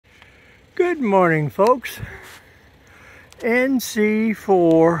Good morning, folks.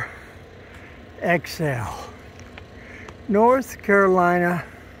 NC4XL, North Carolina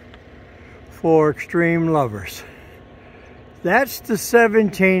for extreme lovers. That's the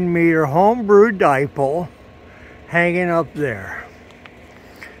 17-meter homebrewed dipole hanging up there.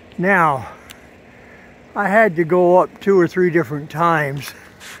 Now, I had to go up 2 or 3 different times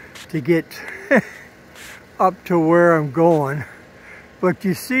to get up to where I'm going. But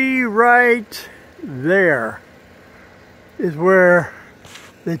you see right there is where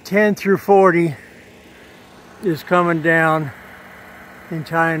the 10 through 40 is coming down and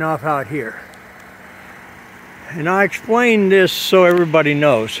tying off out here. And I explained this so everybody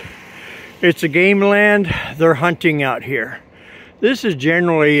knows. It's a game land, they're hunting out here. This is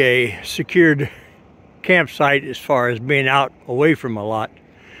generally a secured campsite as far as being out away from a lot.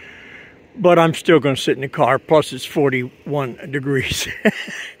 But I'm still going to sit in the car, plus it's 41 degrees.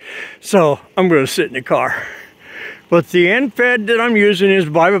 So I'm going to sit in the car. But the end fed that I'm using is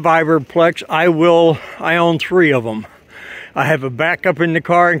by Viberplex. I own 3 of them. I have a backup in the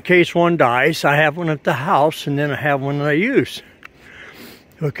car in case one dies. I have one at the house, and then I have one that I use.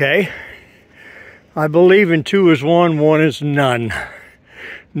 Okay? I believe in 2 is 1, 1 is none.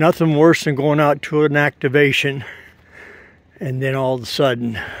 Nothing worse than going out to an activation, and then all of a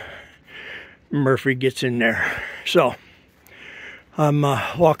sudden, Murphy gets in there. So, I'm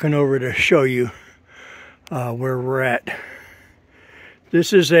walking over to show you where we're at.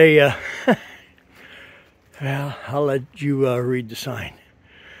 This is a, well, I'll let you read the sign.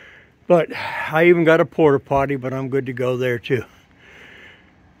 But I even got a porta potty, but I'm good to go there too.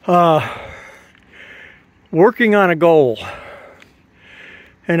 Working on a goal.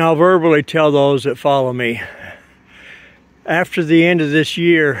 And I'll verbally tell those that follow me. After the end of this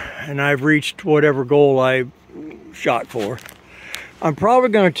year, and I've reached whatever goal I shot for, I'm probably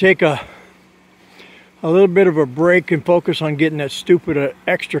going to take a little bit of a break and focus on getting that stupid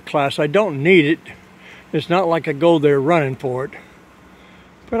extra class. I don't need it. It's not like I go there running for it.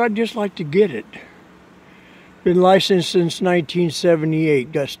 But I'd just like to get it. Been licensed since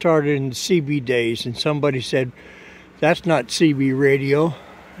 1978. Got started in the CB days, and somebody said, that's not CB radio,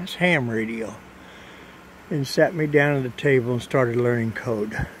 that's ham radio. And sat me down at the table and started learning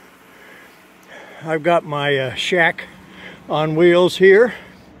code. I've got my shack on wheels here.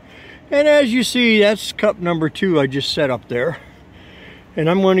 And as you see, that's cup number 2 I just set up there. And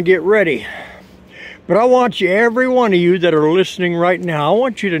I'm going to get ready. But I want you, every one of you that are listening right now, I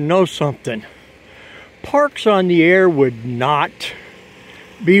want you to know something. Parks on the Air would not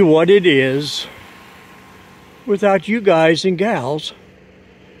be what it is without you guys and gals,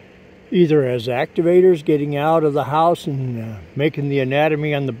 either as activators getting out of the house and making the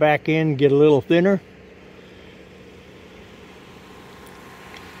anatomy on the back end get a little thinner,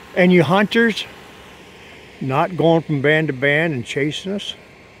 and you hunters not going from band to band and chasing us.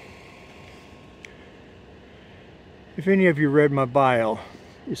 If any of you read my bio,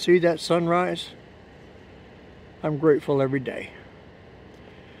 you see that sunrise? I'm grateful every day.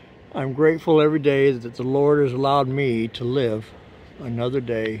 I'm grateful every day that the Lord has allowed me to live another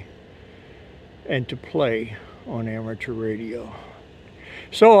day and to play on amateur radio.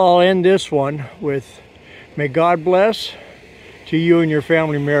 So I'll end this one with, may God bless. To you and your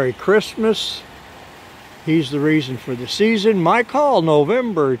family, Merry Christmas. He's the reason for the season. My call,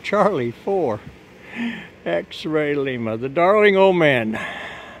 November, Charlie 4, X-Ray Lima, the darling old man.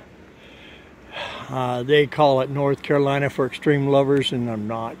 They call it North Carolina for extreme lovers, and I'm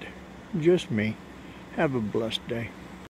not. Just me. Have a blessed day.